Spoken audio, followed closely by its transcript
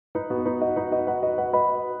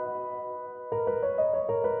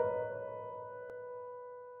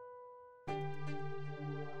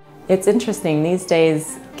It's interesting, these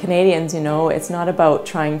days, Canadians, it's not about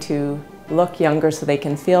trying to look younger so they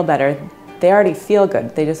can feel better. They already feel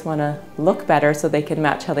good, they just want to look better so they can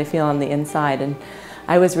match how they feel on the inside. And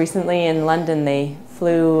I was recently in London. They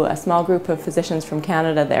flew a small group of physicians from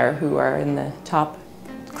Canada there who are in the top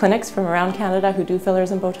clinics from around Canada who do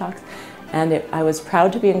fillers and Botox. And I was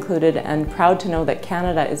proud to be included and proud to know that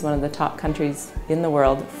Canada is one of the top countries in the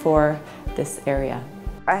world for this area.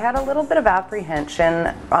 I had a little bit of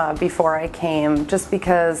apprehension before I came, just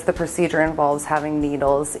because the procedure involves having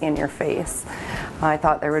needles in your face. I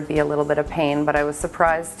thought there would be a little bit of pain, but I was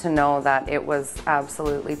surprised to know that it was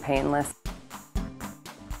absolutely painless.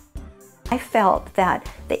 I felt that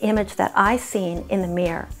the image that I seen in the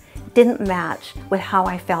mirror didn't match with how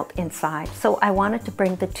I felt inside. So I wanted to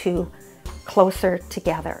bring the two closer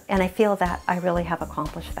together, and I feel that I really have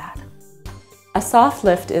accomplished that. A soft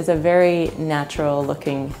lift is a very natural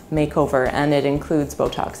looking makeover, and it includes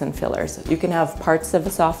Botox and fillers. You can have parts of a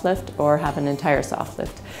soft lift or have an entire soft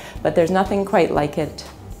lift, but there's nothing quite like it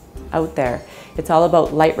out there. It's all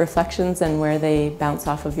about light reflections and where they bounce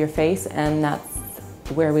off of your face, and that's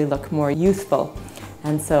where we look more youthful.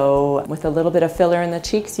 And so with a little bit of filler in the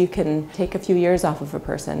cheeks, you can take a few years off of a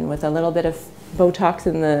person. With a little bit of Botox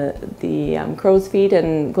in the crow's feet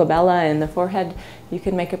and glabella in the forehead, you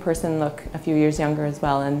can make a person look a few years younger as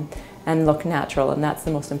well and look natural, and that's the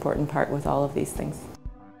most important part with all of these things.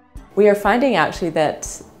 We are finding actually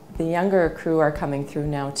that the younger crew are coming through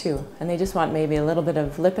now too, and they just want maybe a little bit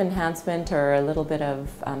of lip enhancement or a little bit of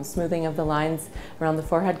smoothing of the lines around the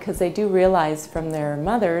forehead, because they do realize from their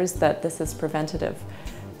mothers that this is preventative.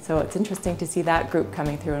 So it's interesting to see that group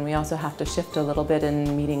coming through, and we also have to shift a little bit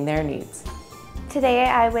in meeting their needs. Today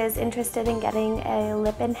I was interested in getting a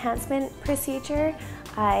lip enhancement procedure.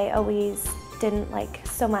 I always didn't like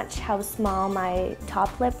so much how small my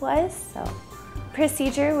top lip was. So.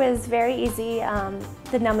 Procedure was very easy.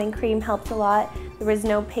 The numbing cream helped a lot. There was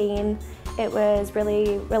no pain. It was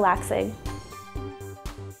really relaxing.